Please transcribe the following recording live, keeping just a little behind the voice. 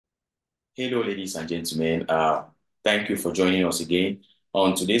Hello, ladies and gentlemen. Thank you for joining us again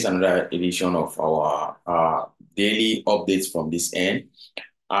on today's another edition of our daily updates from this end.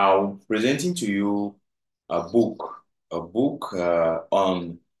 I'm presenting to you a book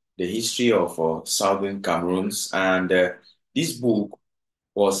on the history of Southern Cameroons, and this book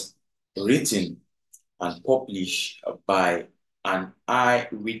was written and published by an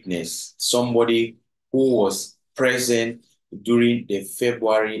eyewitness, somebody who was present during the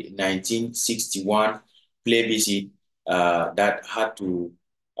February 1961 plebiscite that had to,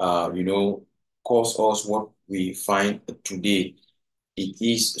 cause us what we find today. It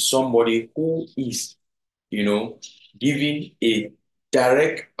is somebody who is, you know, giving a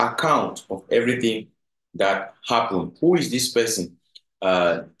direct account of everything that happened. Who is this person?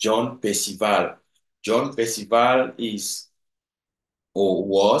 John Percival. John Percival is or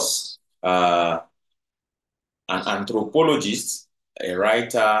was an anthropologist, a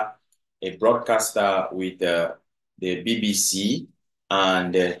writer, a broadcaster with the BBC,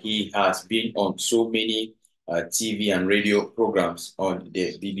 and he has been on so many TV and radio programs on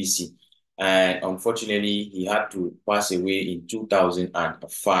the BBC. And unfortunately, he had to pass away in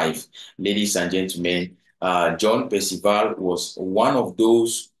 2005. Ladies and gentlemen, John Percival was one of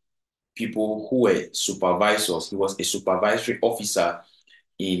those people who were supervisors. He was a supervisory officer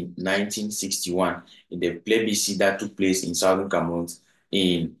in 1961 in the plebiscite that took place in Southern Cameroons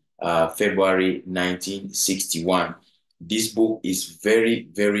in February 1961. This book is very,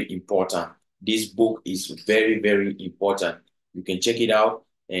 very important. This book is very, very important. You can check it out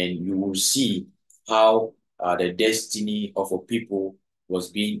and you will see how the destiny of a people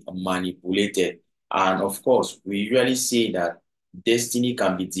was being manipulated. And of course, we usually say that destiny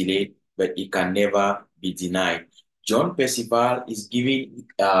can be delayed, but it can never be denied. John Percival is giving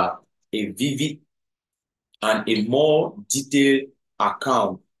a vivid and a more detailed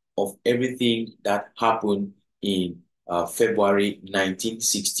account of everything that happened in February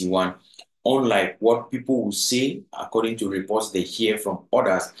 1961. Unlike what people will say, according to reports they hear from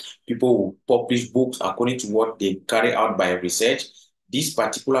others, people will publish books according to what they carry out by research. This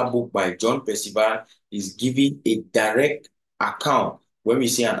particular book by John Percival is giving a direct account. When we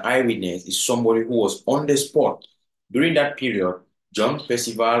say an eyewitness, is somebody who was on the spot. During that period, John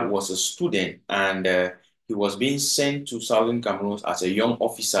Percival was a student and he was being sent to Southern Cameroons as a young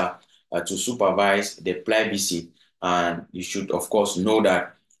officer to supervise the plebiscite. And you should, of course, know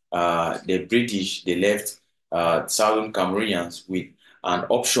that the British, they left Southern Cameroonians with an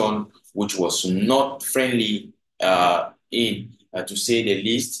option which was not friendly to say the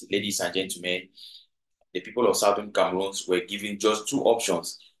least, ladies and gentlemen. The people of Southern Cameroons were given just two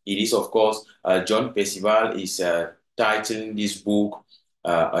options. It is, of course, John Percival is titling this book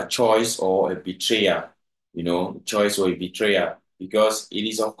A Choice or a Betrayal, choice or a betrayal, because it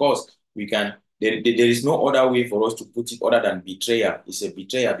is, of course, there is no other way for us to put it other than betrayal. It's a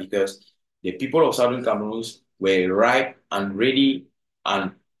betrayal because the people of Southern Cameroons were ripe and ready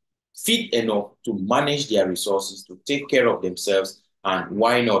and fit enough to manage their resources, to take care of themselves, and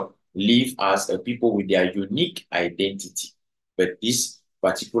why not live as a people with their unique identity. But this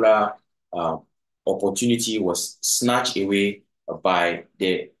particular opportunity was snatched away by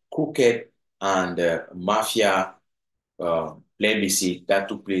the crooked and mafia plebiscite that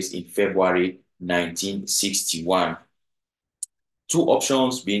took place in February 1961. Two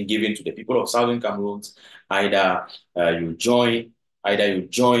options being given to the people of Southern Cameroons. Either you join, either you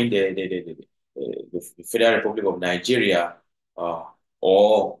join the Federal Republic of Nigeria, uh,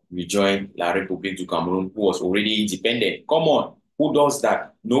 or you join La République du Cameroon, who was already independent. Come on, who does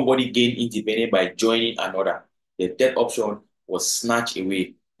that? Nobody gained independence by joining another. The third option was snatched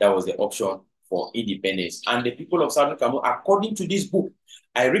away. That was the option for independence. And the people of Southern Cameroon, according to this book,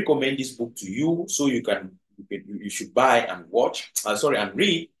 I recommend this book to you so you should buy and watch, and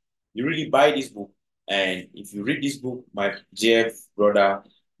read. You really buy this book. And if you read this book, my dear brother,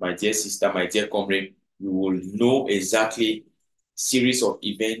 my dear sister, my dear comrade, you will know exactly series of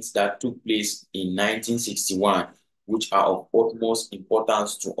events that took place in 1961, which are of utmost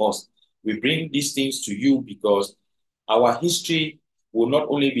importance to us. We bring these things to you because our history will not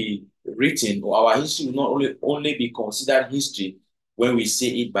only be written, or our history will not only be considered history when we say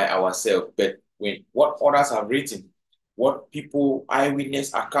it by ourselves, but when what others have written, what people,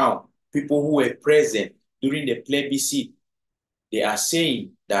 eyewitness account, people who were present during the plebiscite, they are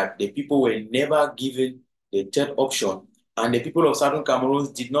saying that the people were never given the third option, and the people of Southern Cameroons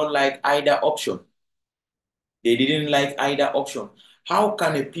did not like either option. They didn't like either option. How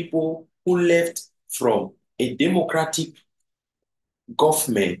can a people who left from a democratic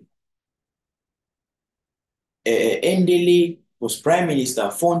government, Endele was Prime Minister,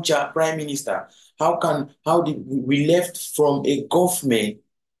 Foncha Prime Minister. How did we left from a government,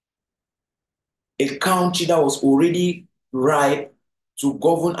 a country that was already ripe to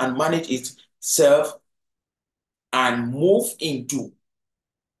govern and manage itself, and move into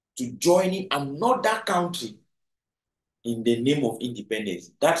to joining another country in the name of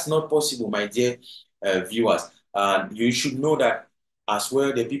independence. That's not possible, my dear viewers. And you should know that as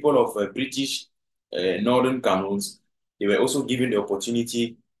well, the people of British Northern Cameroons, they were also given the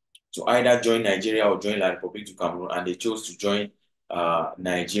opportunity to either join Nigeria or join La Republic du Cameroon, and they chose to join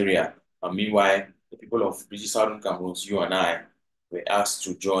Nigeria. And meanwhile, the people of British Southern Cameroons, you and I, were asked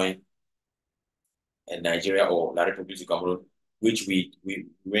to join Nigeria or La Republic du Cameroon, which we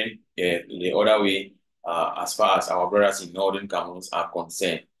went the other way as far as our brothers in Northern Cameroons are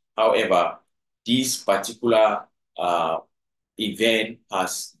concerned. However, this particular event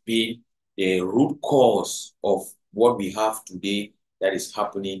has been the root cause of what we have today that is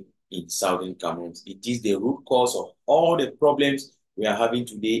happening in Southern Cameroons. It is the root cause of all the problems we are having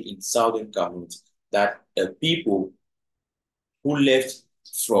today in Southern Cameroons, that people who left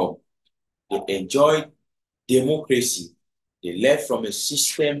from, they enjoyed democracy, they left from a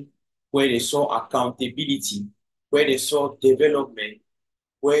system where they saw accountability, where they saw development,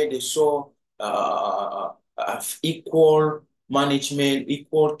 where they saw equal management,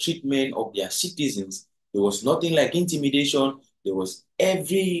 equal treatment of their citizens. There was nothing like intimidation. There was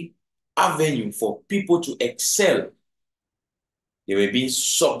every avenue for people to excel. They were being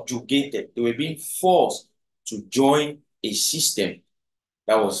subjugated. They were being forced to join a system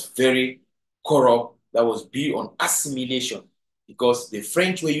that was very corrupt, that was built on assimilation, because the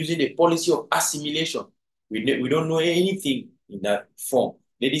French were using the policy of assimilation. We don't know anything in that form.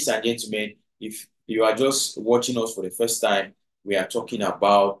 Ladies and gentlemen, if you are just watching us for the first time, we are talking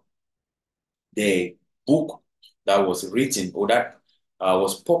about the book that was written or that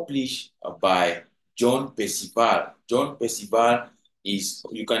was published by John Percival. John Percival is,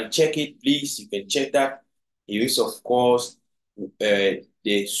 you can check it, please. You can check that. He is, of course,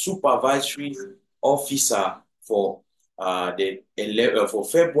 the supervisory officer for for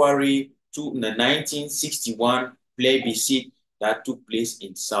February 1961 plebiscite that took place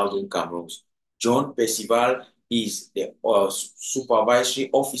in Southern Cameroons. John Percival is the supervisory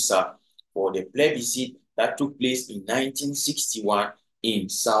officer for the plebiscite that took place in 1961 in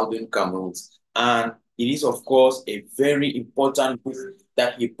Southern Cameroons. And it is, of course, a very important book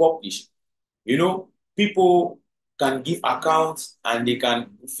that he published. You know, people can give accounts and they can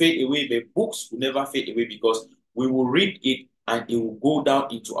fade away. The books will never fade away because we will read it and it will go down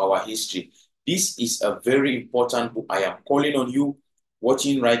into our history. This is a very important book. I am calling on you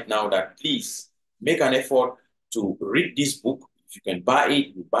watching right now that please make an effort to read this book. If you can buy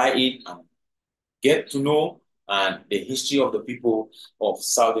it, you buy it and get to know and the history of the people of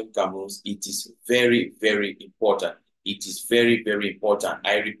Southern Cameroons. It is very, very important. It is very, very important.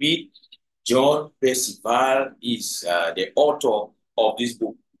 I repeat, John Percival is the author of this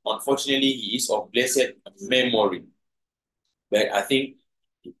book. Unfortunately, he is of blessed memory. But I think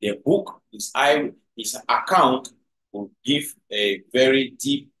the book, his account will give a very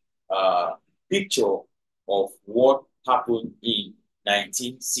deep picture of what happened in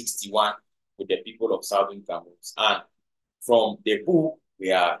 1961 with the people of Southern Cameroons. And from the book,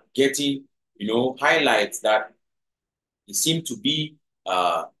 we are getting, highlights that it seemed to be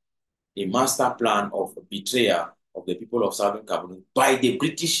a master plan of betrayal of the people of Southern Cameroon by the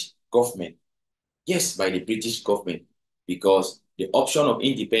British government. Yes, by the British government, because the option of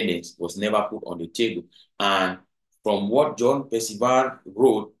independence was never put on the table. And from what John Percival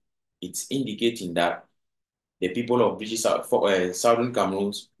wrote, it's indicating that the people of British Southern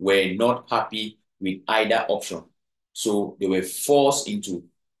Cameroons were not happy with either option. So they were forced into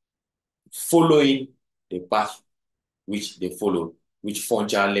following the path which they followed, which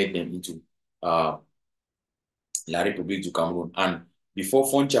Foncha led them into La République du Cameroun. And before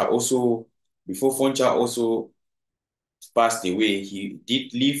Foncha also passed away, he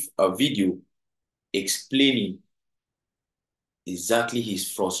did leave a video explaining exactly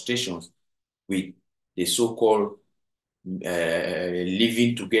his frustrations with the so-called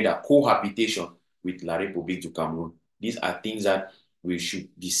living together, cohabitation with La République du Cameroun. These are things that we should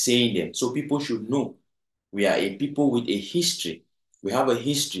be saying them. So people should know we are a people with a history. We have a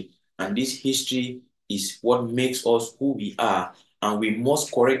history, and this history is what makes us who we are. And we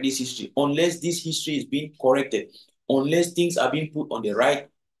must correct this history. Unless this history is being corrected, unless things are being put on the right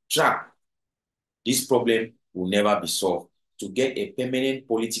track, this problem will never be solved. To get a permanent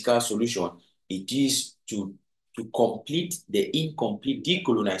political solution, it is to complete the incomplete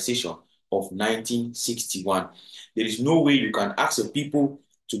decolonization of 1961. There is no way you can ask a people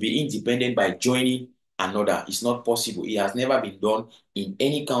to be independent by joining another. It's not possible. It has never been done in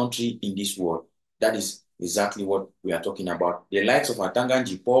any country in this world. That is exactly what we are talking about. The likes of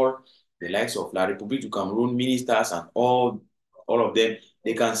Atanganji Paul, the likes of La République du Cameroon ministers, and all of them,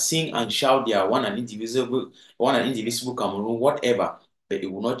 they can sing and shout their one and indivisible Cameroon, whatever, but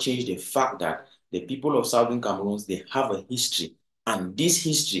it will not change the fact that the people of Southern Cameroons, they have a history, and this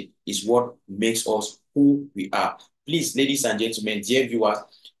history is what makes us who we are. Please, ladies and gentlemen, dear viewers,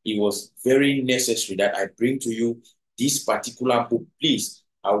 it was very necessary that I bring to you this particular book. Please,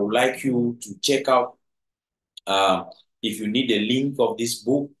 I would like you to check out, uh, if you need the link of this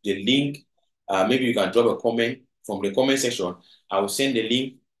book, the link, maybe you can drop a comment from the comment section. I will send the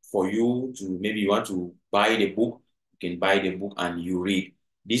link for you to, maybe you want to buy the book, you can buy the book and you read.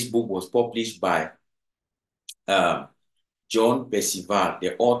 This book was published by uh, John Percival.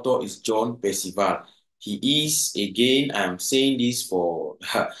 The author is John Percival. He is, again, I'm saying this for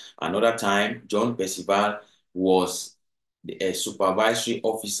another time, John Percival was a supervisory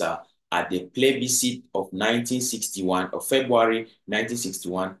officer at the Plebiscite of 1961, of February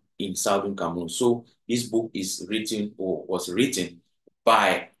 1961 in Southern Cameroon. So this book is written, or was written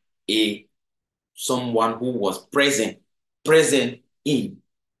by a someone who was present in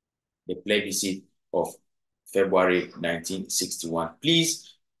the Plebiscite of February 1961.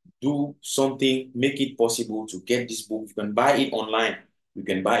 Please do something, make it possible to get this book. You can buy it online. You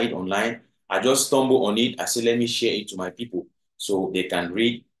can buy it online. I just stumbled on it. I said, let me share it to my people so they can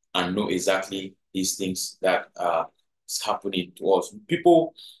read and know exactly these things that is happening to us.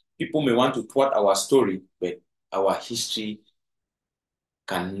 People may want to thwart our story, but our history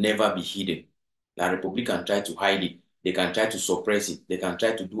can never be hidden. La Republic can try to hide it. They can try to suppress it. They can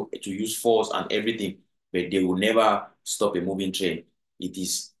try to use force and everything, but they will never stop a moving train. It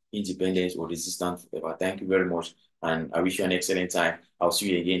is independence or resistance forever. Thank you very much, and I wish you an excellent time. I'll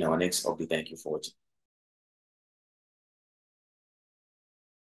see you again in our next update. Thank you for watching.